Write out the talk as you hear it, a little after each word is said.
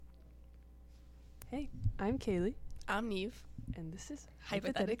Hey, I'm Kaylee, I'm Neve. and this is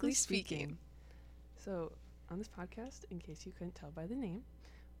Hypothetically Speaking. So, on this podcast, in case you couldn't tell by the name,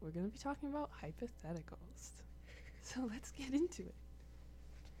 we're going to be talking about hypotheticals. So, let's get into it.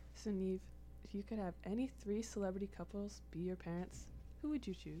 So, Neve, if you could have any 3 celebrity couples be your parents, who would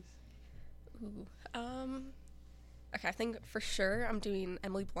you choose? Ooh. Okay, I think for sure I'm doing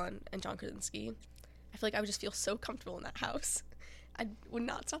Emily Blunt and John Krasinski. I feel like I would just feel so comfortable in that house. I would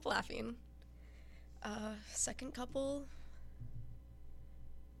not stop laughing. Second couple.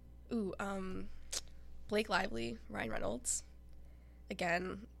 Blake Lively, Ryan Reynolds.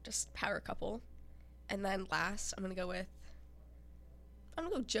 Again, just power couple. And then last, I'm gonna go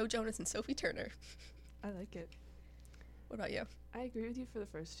Joe Jonas and Sophie Turner. I like it. What about you? I agree with you for the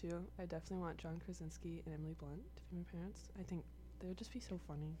first 2. I definitely want John Krasinski and Emily Blunt to be my parents. I think they would just be so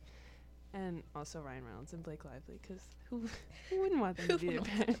funny. And also Ryan Reynolds and Blake Lively, because who wouldn't want them to be their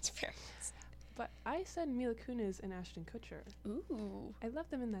parents? But I said Mila Kunis and Ashton Kutcher. Ooh. I love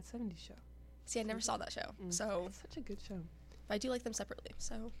them in that 70s show. See, I never saw that show, so... It's such a good show. But I do like them separately,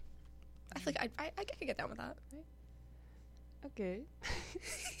 so... I feel like I could get down with that. Right? Okay.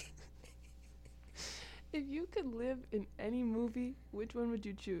 If you could live in any movie, which one would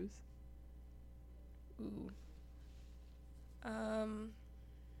you choose? Ooh. I'm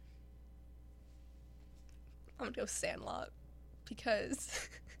gonna go Sandlot, because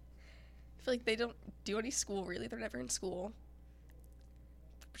I feel like they don't do any school, really. They're never in school.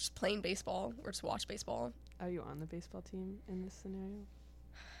 We're just playing baseball, or just watch baseball. Are you on the baseball team in this scenario?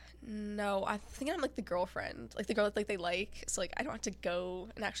 No, I think I'm like the girlfriend, like the girl that like they like, so like I don't have to go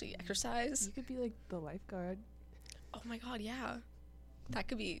and actually exercise. You could be like the lifeguard. Oh my god, yeah. That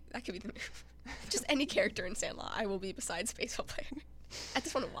could be the move. Just any character in Sandlot, I will be besides baseball player. I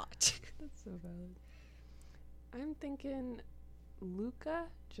just want to watch. That's so valid. I'm thinking Luca,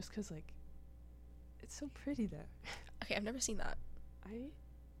 just because, like, it's so pretty there. Okay, I've never seen that. I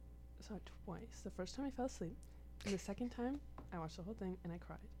saw it twice. The first time I fell asleep, and the second time I watched the whole thing and I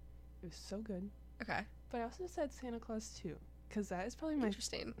cried. It was so good. Okay. But I also said Santa Claus 2, because that is probably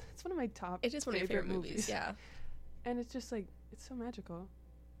Interesting. It's one of my top It is one of your favorite movies, yeah. And it's just, like, it's so magical.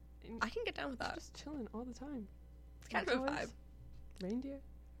 And I can get down with that. just chilling all the time. It's kind of a vibe. Reindeer.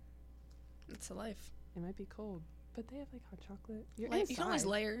 It's a life. It might be cold, but they have, like, hot chocolate. You're You inside. can always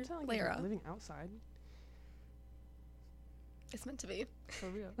It's not like layer you're up. living outside. It's meant to be. For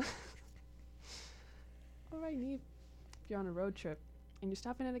real. All right, Neve. If you're on a road trip and you're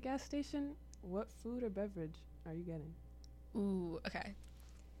stopping at a gas station, what food or beverage are you getting? Ooh, okay.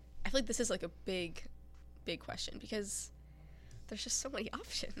 I feel like this is like a big question because there's just so many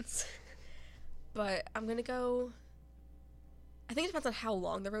options. But I'm gonna go... I think it depends on how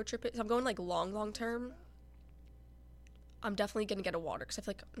long the road trip is. I'm going like long term. I'm definitely gonna get a water because I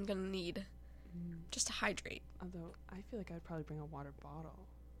feel like I'm gonna need just to hydrate. Although, I feel like I'd probably bring a water bottle.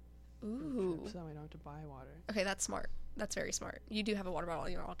 Ooh. So I don't have to buy water. Okay, that's smart. That's very smart. You do have a water bottle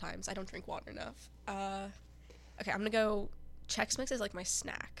at all times. I don't drink water enough. Okay, I'm gonna go... Chex Mix is like my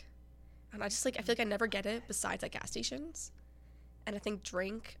snack. And I just like, I feel like I never get it besides at gas stations. And I think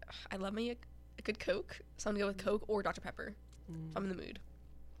drink, I love me a good Coke. So I'm gonna go with Coke or Dr. Pepper if I'm in the mood.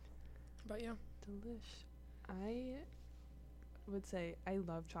 How about you? Delish. I would say I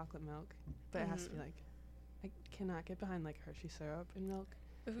love chocolate milk, but it has to be like, I cannot get behind like Hershey syrup in milk.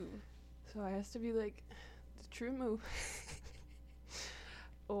 Ooh. So it has to be like the true move.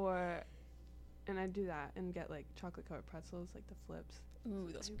 And I do that and get like chocolate covered pretzels, like the flips. Ooh,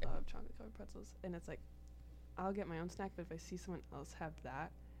 those are I good. love chocolate covered pretzels. And it's like, I'll get my own snack, but if I see someone else have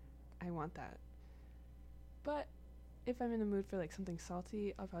that, I want that. But if I'm in the mood for like something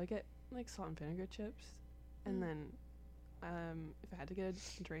salty, I'll probably get like salt and vinegar chips. And then if I had to get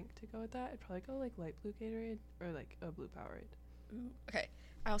a drink to go with that, I'd probably go like light blue Gatorade or like a blue Powerade. Ooh. Okay.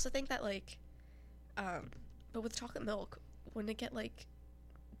 I also think that like, but with chocolate milk, wouldn't it get like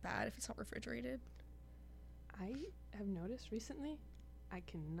bad if it's not refrigerated? I have noticed recently I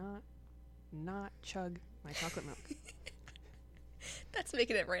cannot not chug my chocolate milk. That's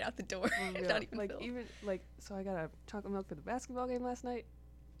making it right out the door. Not even like filled. even like, so I got a chocolate milk for the basketball game last night.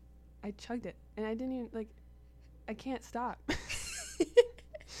 I chugged it and I didn't even like, I can't stop.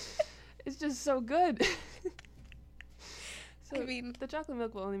 It's just so good. So I mean, the chocolate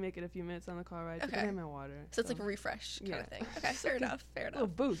milk will only make it a few minutes on the car ride. Okay. But then I have my water. So it's like a refresh kind of thing. Okay, fair enough. A little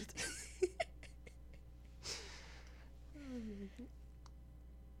boost.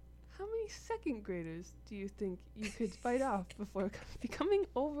 How many second graders do you think you could bite off before becoming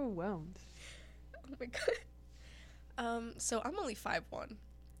overwhelmed? Oh my god. So I'm only 5'1".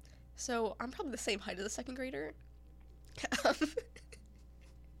 So I'm probably the same height as a second grader.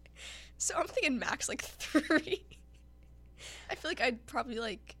 So I'm thinking max like 3. I feel like I'd probably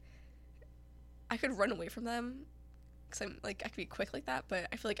like, I could run away from them because I'm like, I could be quick like that, but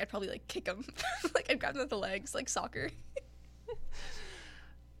I feel like I'd probably like kick them. Like I'd grab them with the legs like soccer.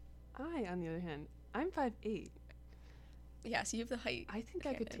 I, on the other hand, I'm 5'8". Yeah, so you have the height. I think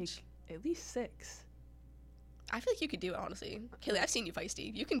I could take at least 6. I feel like you could do it, honestly. Kaylee, I've seen you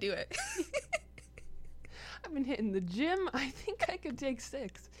feisty. You can do it. I've been hitting the gym. I think I could take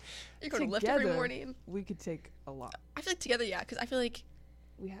 6. You're going to lift every morning. We could take a lot. I feel like together, yeah, because I feel like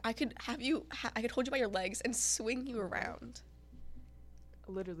I could have you. I could hold you by your legs and swing you around.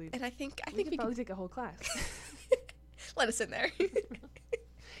 Literally. And I think we could probably take a whole class. Let us in there.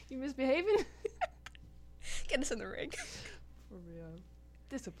 You misbehaving? Get us in the ring. For real.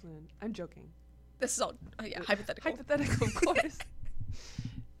 Discipline. I'm joking. This is all, hypothetical. Hypothetical, of course.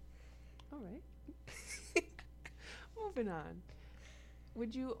 All right. Moving on.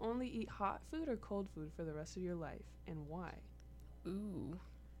 Would you only eat hot food or cold food for the rest of your life, and why? Ooh.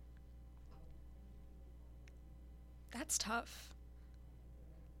 That's tough.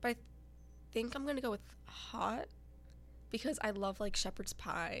 But I think I'm going to go with hot because I love, like, shepherd's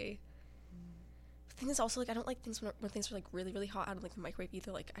pie. The thing is also, like, I don't like things when things are, like, really, really hot out of, like, the microwave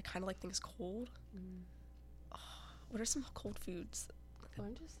either. Like, I kind of like things cold. Oh, what are some cold foods? Well,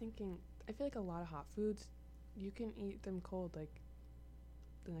 I'm just thinking, I feel like a lot of hot foods, you can eat them cold, like,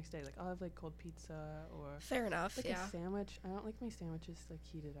 the next day. Like, I'll have, like, cold pizza or... Fair enough, like yeah. a sandwich. I don't like my sandwiches, like,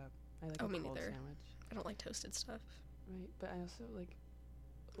 heated up. I like a me cold neither. sandwich. I don't like toasted stuff. Right, but I also, like...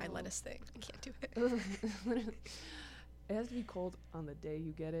 My lettuce thing. I can't do it. Literally. It has to be cold on the day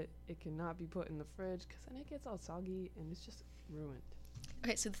you get it. It cannot be put in the fridge because then it gets all soggy and it's just ruined.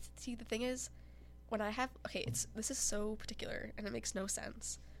 Okay, so see, the thing is, when I have... Okay, this is so particular and it makes no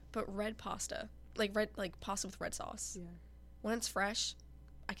sense. But red pasta. Like pasta with red sauce. Yeah. When it's fresh,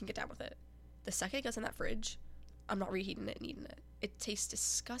 I can get down with it. The second it goes in that fridge, I'm not reheating it and eating it. It tastes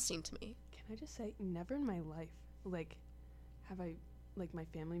disgusting to me. Can I just say, never in my life, like, have I, like, my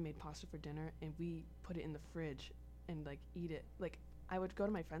family made pasta for dinner and we put it in the fridge and, like, eat it. Like, I would go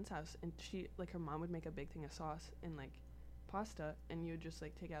to my friend's house and she, like, her mom would make a big thing of sauce and, like, pasta and you would just,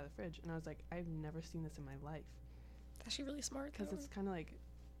 like, take it out of the fridge. And I was like, I've never seen this in my life. That's actually really smart. Because it's kind of like,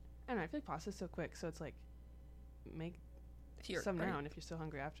 I don't know, I feel like pasta's so quick, so it's like, make some now, and if you're still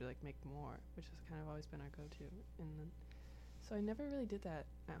hungry after, like, make more, which has kind of always been our go-to. And then, so I never really did that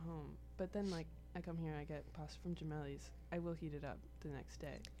at home. But then, like, I come here, I get pasta from Gemelli's. I will heat it up the next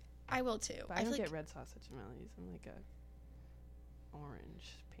day. I will too. But I don't get red sauce at Gemelli's. I'm like a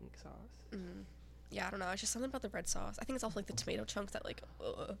orange, pink sauce. Yeah, I don't know. It's just something about the red sauce. I think it's also like the tomato chunks that like.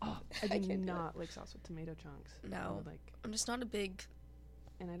 I do not like sauce with tomato chunks. No, like I'm just not a big.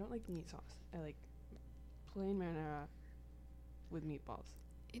 And I don't like meat sauce. I like plain marinara with meatballs.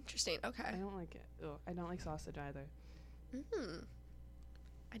 Interesting. Okay. I don't like it. Ugh, I don't like sausage either.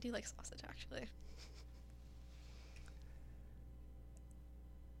 I do like sausage actually.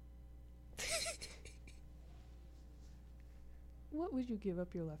 What would you give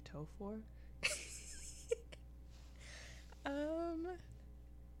up your left toe for?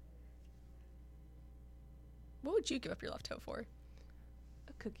 What would you give up your left toe for?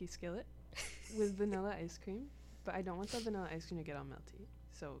 A cookie skillet with vanilla ice cream, but I don't want the vanilla ice cream to get all melty.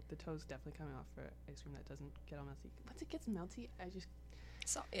 So the toe's definitely coming off for ice cream that doesn't get all melty. Once it gets melty, I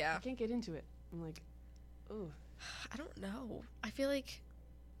can't get into it. I'm like, ugh. I don't know. I feel like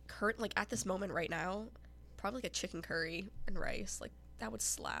at this moment right now, probably like a chicken curry and rice. Like, that would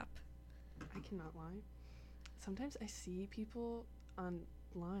slap. I cannot lie. Sometimes I see people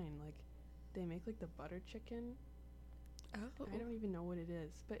online, like, they make, like, the butter chicken. Oh. I don't even know what it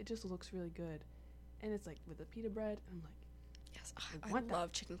is, but it just looks really good. And it's, like, with the pita bread, and I'm like, yes, I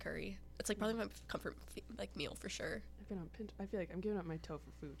love chicken curry. It's, like, probably my comfort, like, meal for sure. I've been on Pinterest. I feel like I'm giving up my toe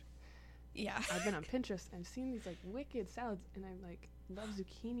for food. Yeah. I've been on Pinterest. I've seen these, like, wicked salads, and I, like, love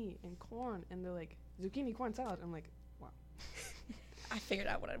zucchini and corn, and they're, like, zucchini corn salad. I'm like, wow. I figured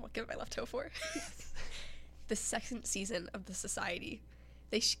out what I'd give my left toe for. Yes. The second season of The Society.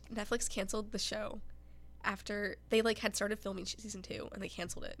 Netflix canceled the show after they, like, had started filming season 2, and they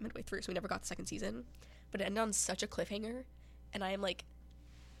canceled it midway through, so we never got the second season. But it ended on such a cliffhanger, and I am, like,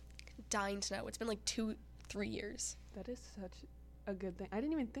 dying to know. It's been, like, 2-3 years. That is such a good thing. I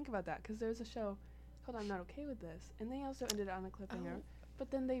didn't even think about that, because there's a show called I'm Not Okay With This, and they also ended on a cliffhanger,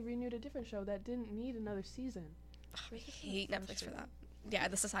 but then they renewed a different show that didn't need another season. I hate Netflix for that. Yeah,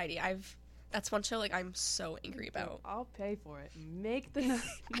 The Society. That's one show, like, I'm so angry about. I'll pay for it. Make the next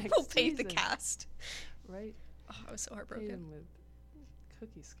I will pay season. the cast. Right? Oh, I was so Pay heartbroken. them with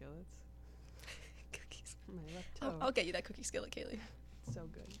cookie skillets. Cookies. My left toe. I'll get you that cookie skillet, Kaylee. So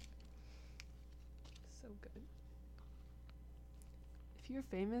good. So good. If you're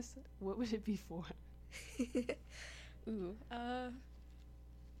famous, what would it be for? Ooh. I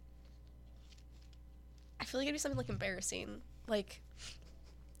feel like it'd be something like embarrassing. Like,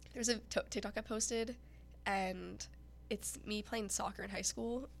 there's a TikTok I posted, and it's me playing soccer in high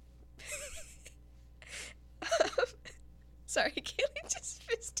school. Sorry, Kaylee just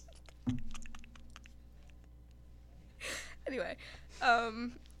fisted. Anyway,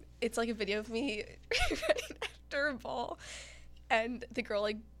 it's like a video of me running after a ball, and the girl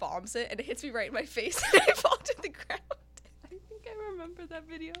like bombs it, and it hits me right in my face, and I fall to the ground. I think I remember that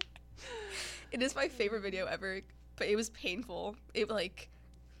video. It is my favorite video ever, but it was painful. It like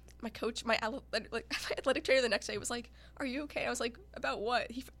my coach, my athletic trainer the next day was like, "Are you okay?" I was like, "About what?"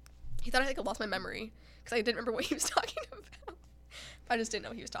 He thought I like lost my memory because I didn't remember what he was talking about. I just didn't know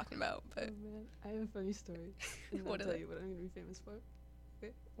what he was talking about. But oh man, I have a funny story. And What I'll is tell it? you what I'm gonna be famous for.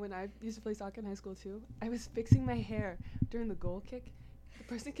 Okay. When I used to play soccer in high school too, I was fixing my hair during the goal kick. The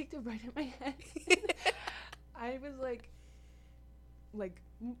person kicked it right at my head. I was like,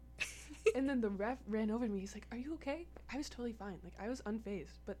 and then the ref ran over to me. He's like, "Are you okay?" I was totally fine. Like, I was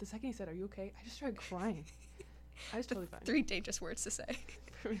unfazed. But the second he said, "Are you okay?" I just started crying. I was totally fine. 3 dangerous words to say.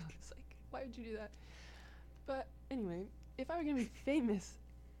 For real, it's like, why would you do that? But anyway, if I were gonna be famous,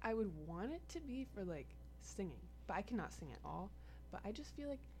 I would want it to be for like singing. But I cannot sing at all. But I just feel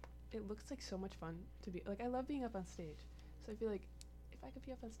like it looks like so much fun to be like. I love being up on stage. So I feel like if I could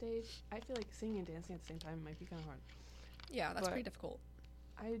be up on stage, I feel like singing and dancing at the same time might be kind of hard. Yeah, that's But pretty difficult.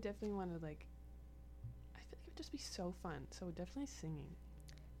 I definitely want to like. I feel like it would just be so fun. So definitely singing.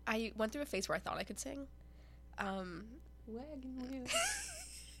 I went through a phase where I thought I could sing. Wagon wheel.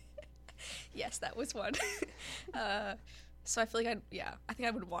 Yes, that was one. So I feel like I think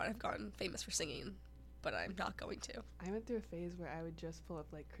I would want to have gotten famous for singing, but I'm not going to. I went through a phase where I would just pull up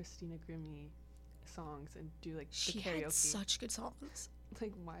like Christina Grimmie songs and do like She the karaoke. had such good songs.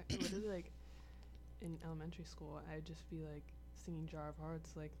 Like why? Literally, like in elementary school, I'd just be like singing Jar of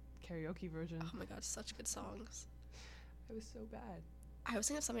Hearts, like karaoke version. Oh my god, such good songs. I was so bad. I was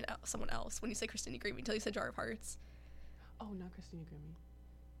thinking of someone else when you said Christina Grimmie until you said Jar of Hearts. Oh, not Christina Grimmie.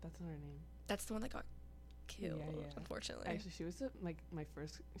 That's not her name. That's the one that got killed, Yeah. unfortunately. Actually, she was my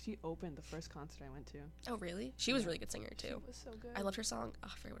first. She opened the first concert I went to. Oh, really? She was a Yeah. really good singer, She too. was so good. I loved her song. Oh,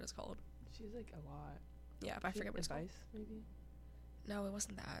 I forget what it's called. She's like a lot. Yeah, but I forget what it's called. Advice, maybe. No, it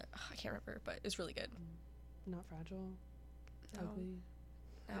wasn't that. Ugh, I can't remember, but it was really good. Not fragile. No. Ugly.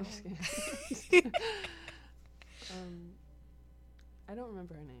 No. I'm just kidding. I don't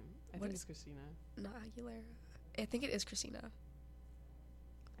remember her name. I What think is- it's Christina. Not Aguilera. I think it is Christina.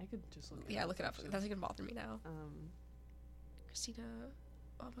 I could just look. Yeah, look it up. actually. That's not gonna bother me now. Christina.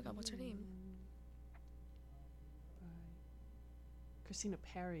 Oh my god, what's her name? Christina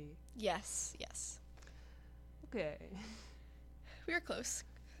Perry. Yes. Okay. We were close.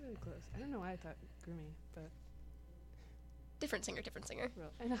 Really close. I don't know why I thought Grimmie, but Different singer.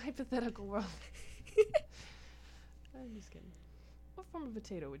 real. In a hypothetical world. I'm just kidding. What form of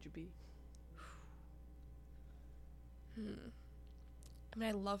potato would you be? I mean,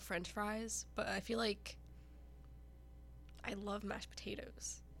 I love French fries, but I feel like I love mashed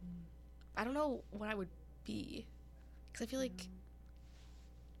potatoes. I don't know what I would be, because I feel like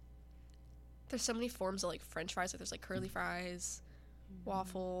there's so many forms of like French fries. Like there's like curly fries,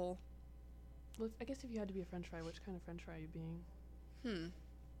 waffle. Well, I guess if you had to be a French fry, which kind of French fry are you being?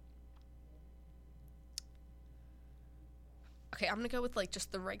 Okay, I'm gonna go with like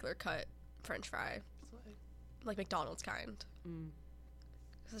just the regular cut French fry, like McDonald's kind.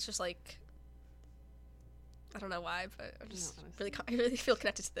 Because it's just like, I don't know why, but I'm just I really feel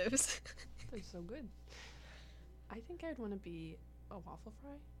connected to those. They're so good. I think I'd want to be a waffle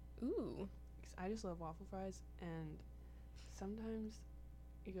fry. Ooh. Because I just love waffle fries, and sometimes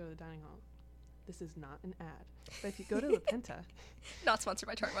you go to the dining hall. This is not an ad, but if you go to La Penta, Not sponsored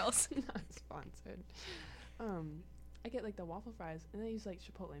by Chartwells. not sponsored. I get like the waffle fries, and they use like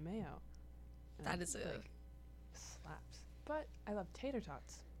chipotle mayo. And That is like slaps. But I love tater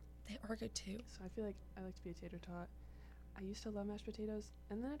tots, They are good too. so I feel like I like to be a tater tot. I used to love mashed potatoes,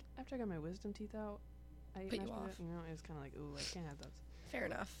 and then after I got my wisdom teeth out, I ate Put you mashed off. potatoes. You know, it was kind of like, ooh, I can't have those. Fair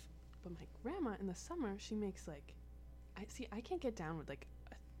enough. But my grandma in the summer, she makes like, I can't get down with like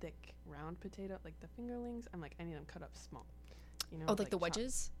a thick round potato, like the fingerlings. I'm like, I need them cut up small. You know, Oh, like the chopped.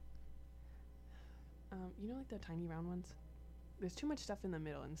 wedges? You know, like the tiny round ones. There's too much stuff in the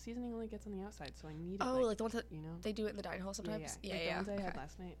middle, and the seasoning only gets on the outside, so I need it. Oh, like the ones that you know, they do it in the dining hall sometimes? Yeah. Like the ones I Okay. had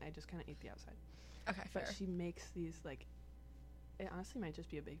last night, I just kind of ate the outside. Okay, fair. But she makes these like. It honestly might just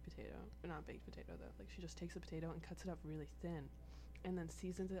be a baked potato, or not baked potato though. Like she just takes the potato and cuts it up really thin, and then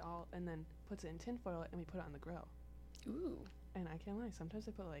seasons it all and then puts it in tinfoil and we put it on the grill. Ooh. And I can't lie, sometimes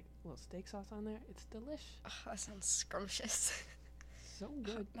I put like a little steak sauce on there. It's delish. Oh, that sounds scrumptious. So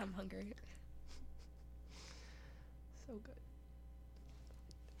good. I'm hungry. So good.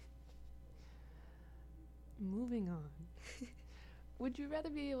 Moving on. Would you rather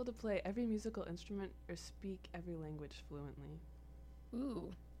be able to play every musical instrument or speak every language fluently?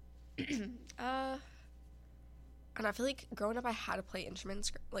 Ooh. And I feel like growing up I had to play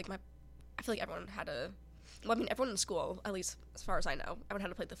instruments. Like I feel like everyone had to. Well, I mean, everyone in school, at least as far as I know, everyone had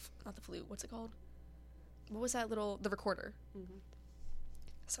to play not the flute. What's it called? What was that the recorder? Mm-hmm.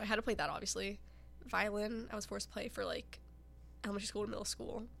 So I had to play that, obviously. Violin, I was forced to play for like elementary school and middle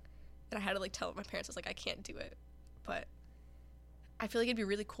school, and I had to like tell my parents I was like I can't do it, but I feel like it'd be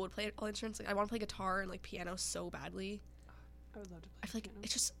really cool to play all instruments. Like I want to play guitar and like piano so badly. I would love to play I feel like piano.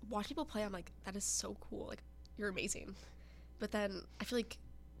 it's just watching people play. I'm like, that is so cool. Like, you're amazing. But then I feel like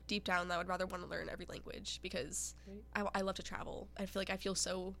deep down, I would rather want to learn every language because Right. I love to travel. I feel like I feel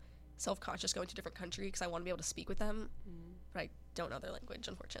so self-conscious going to a different country because I want to be able to speak with them, but I don't know their language,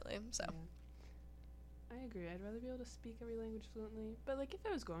 unfortunately. So Yeah. I agree. I'd rather be able to speak every language fluently. But like, if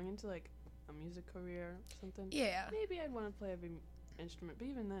I was going into like a music career or something, yeah, maybe I'd want to play every instrument. But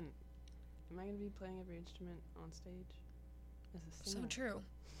even then, am I going to be playing every instrument on stage as a singer? so true.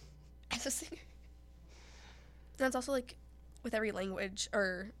 As a singer, that's also like with every language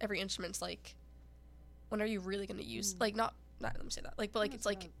or every instrument's like, when are you really going to use like not let me say that like, but like it's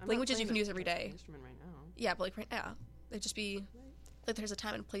like languages you can use every day. Instrument right now. Yeah, but like right now, it'd just be Right. like there's a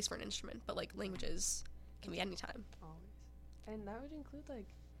time and place for an instrument, but like languages can be any time. Always. And that would include like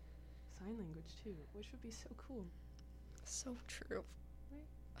sign language too, which would be so cool. So true.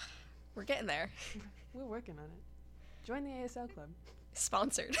 Right. We're getting there. We're working on it. Join the ASL club.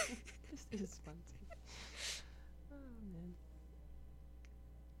 Sponsored. This is sponsored. Oh man.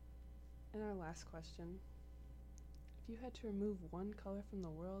 And our last question. If you had to remove one color from the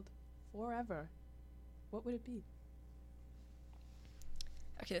world forever, what would it be?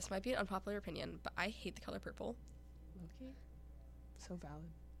 Okay, this might be an unpopular opinion, but I hate the color purple. Loki? So valid.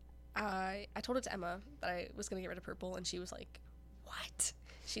 I told it to Emma that I was going to get rid of purple, and she was like, what?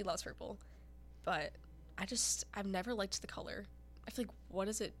 She loves purple. But I've never liked the color. I feel like, what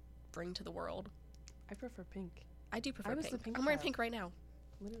does it bring to the world? I prefer pink. I do prefer I was the pink. pink I'm wearing child. pink right now.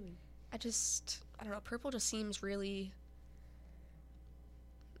 Literally. I don't know, purple just seems really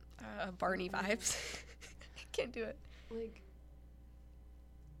Barney vibes. I can't do it. Like,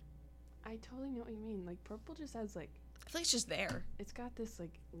 I totally know what you mean. Like, purple just has, like, I feel like it's just there. it's got this,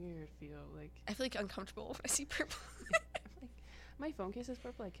 like, weird feel. Like, I feel like uncomfortable when I see purple. like my phone case is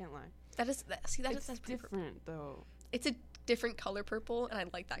purple, I can't lie. That's It's pretty purple. different, though. It's a different color purple, and I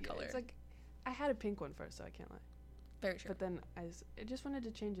like that Yeah, color. It's like, I had a pink one first, so I can't lie. Very true. But then I just wanted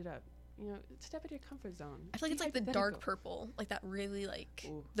to change it up. You know, step out of your comfort zone. I feel like Be it's like the dark hypothetical. purple, like that really like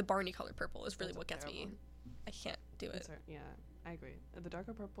Ooh. the Barney color purple is really That's what gets me. terrible. I can't do it. Yeah, I agree. The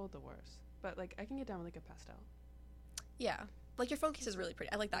darker purple, the worse. But, like, I can get down with, like, a pastel. Yeah, like your phone case is really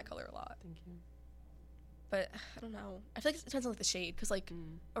pretty. I like that color a lot. Thank you. But I don't know. I feel like it depends on like the shade, because like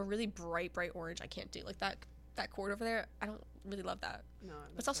a really bright orange I can't do. Like that cord over there, I don't really love that. No.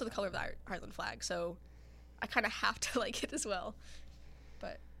 But it's also the color of the Ireland flag, so I kind of have to like it as well.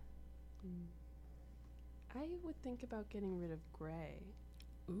 But I would think about getting rid of gray.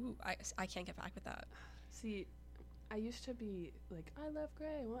 ooh, I can't get back with that. See, I used to be like, I love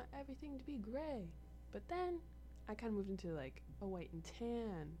gray. I want everything to be gray. But then I kind of moved into like a white and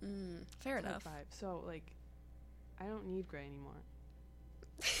tan Fair type enough. vibe. So like, I don't need gray anymore.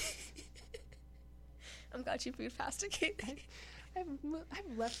 I'm glad you moved past it.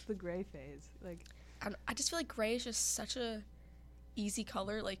 I've left the gray phase. Like, I just feel like gray is just such a easy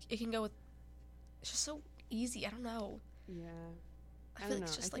color. Like it can go with. It's just so easy. I don't know. yeah. I I feel don't like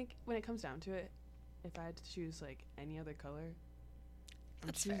it's know. just I like think when it comes down to it, if I had to choose like any other color, I'm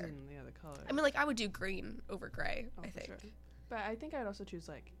That's choosing fair. the other color. I mean, like I would do green over gray. Oh, I for think. sure. But I think I'd also choose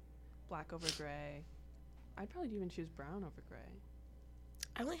like black over gray. I'd probably even choose brown over gray.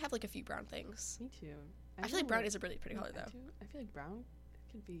 I only have like a few brown things. Me too. I feel like brown is a really pretty color I though. I feel like brown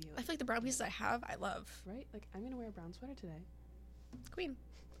could be. I feel like the brown pieces I have, I love. Right? Like, I'm gonna wear a brown sweater today. Queen.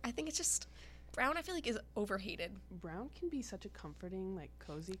 I think it's just brown. I feel like is overhated. Brown can be such a comforting, like,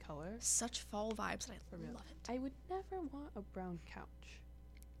 cozy color. Such fall vibes, and For I real. love it. I would never want a brown couch.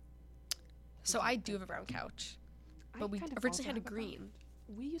 So I do have a brown couch, but we kind of originally also had a have brown green.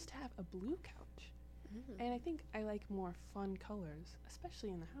 couch. We used to have a blue couch, and I think I like more fun colors, especially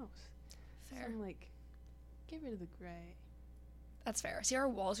in the house. Fair. So I'm like, get rid of the gray. That's fair. See, our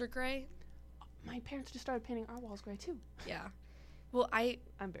walls are gray. My parents just started painting our walls gray too. Yeah. Well,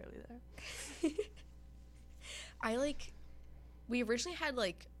 I'm barely there. We originally had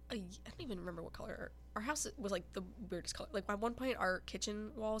I don't even remember what color. Our house was like the weirdest color. Like at one point our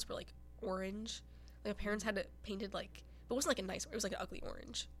kitchen walls were like orange. Like my parents had it painted but it wasn't like a nice, it was like an ugly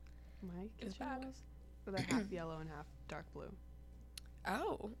orange. My was kitchen bad. walls were like half yellow and half dark blue.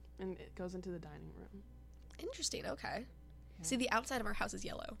 Oh. And it goes into the dining room. Interesting, okay. Yeah. See, the outside of our house is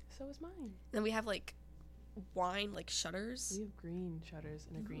yellow. So is mine. Then we have wine shutters. We have green shutters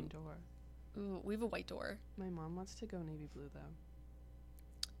and a green door. Ooh, we have a white door. My mom wants to go navy blue though.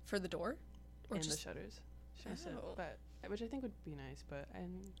 For the door? Or And just the shutters. She said, Oh. which I think would be nice,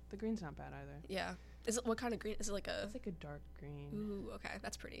 and the green's not bad either. Yeah. Is it, what kind of green? Is it like a... It's like a dark green. Ooh, okay.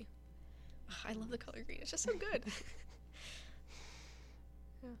 That's pretty. Ugh, I love the color green. It's just so good.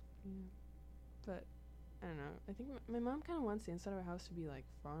 Yeah. But, I don't know. I think my mom kind of wants the inside of our house to be like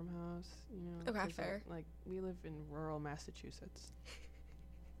farmhouse, you know? Okay, 'cause, fair. Like, we live in rural Massachusetts.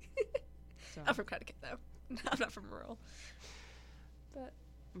 So, I'm from Connecticut, though. I'm not from rural. but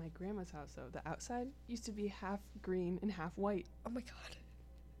my grandma's house, though, the outside used to be half green and half white. Oh my god.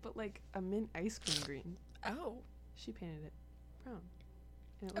 But like a mint ice cream green. Oh. She painted it brown.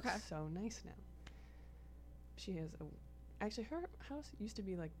 And it looks Okay. so nice now. She has actually her house used to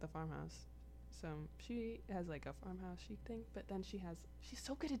be like the farmhouse. So she has like a farmhouse chic thing, but then she's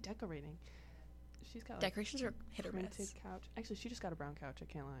so good at decorating. She's got like Decorations are hit or printed miss. couch. Actually, she just got a brown couch, I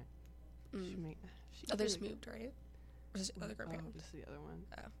can't lie. She Oh, they just really- moved, right? Or is this other Oh, grandparent? this is the other one.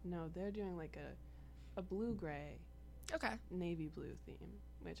 Oh. No, they're doing like a blue-gray, Okay. navy blue theme,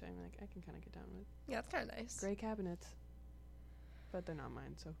 which I'm like, I can kind of get down with. Yeah, that's kind of nice. Gray cabinets, but they're not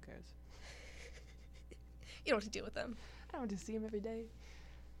mine, so who cares? You don't have to deal with them. I don't want to see them every day.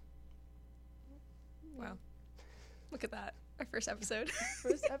 Wow. Look at that. Our first episode.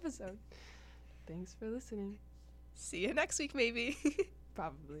 First episode. Thanks for listening. See you next week, maybe.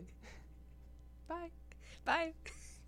 Probably. Bye. Bye.